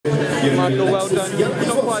Michael, well done.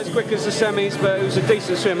 Not quite as quick as the semis, but it was a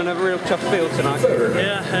decent swim and a real tough field tonight.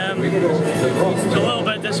 Yeah, it's a little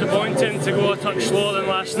bit disappointing to go a touch slower than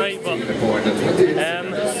last night, but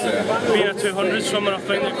being a 200 swimmer, I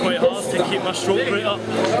find it quite hard to keep my stroke rate up.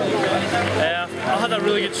 I had a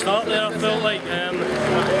really good start there, I felt like.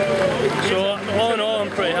 So all in all, I'm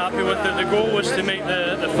pretty happy with it. The goal was to make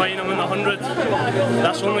the final in the 100.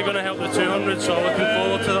 That's only going to help the 200, so I'm looking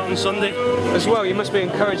forward to that on Sunday. As well, you must be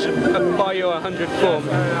encouraged by your 100 form.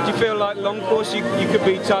 Do you feel like long course you could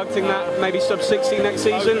be targeting that maybe sub-60 next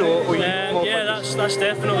season? Or yeah, that's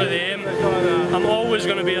definitely the aim. I'm always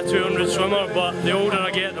going to be a 200 swimmer, but the older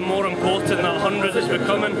I get, the more important that 100 is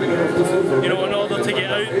becoming. You know, in order to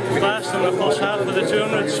get out fast in the first half of the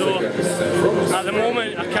 200. So at the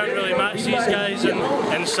moment, I can't really match these guys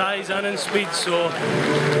in size and in speed. So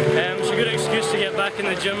it's a good excuse to get back in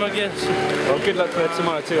the gym, I guess. Well, good luck for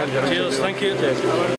tomorrow, 200. Cheers, thank you. Cheers.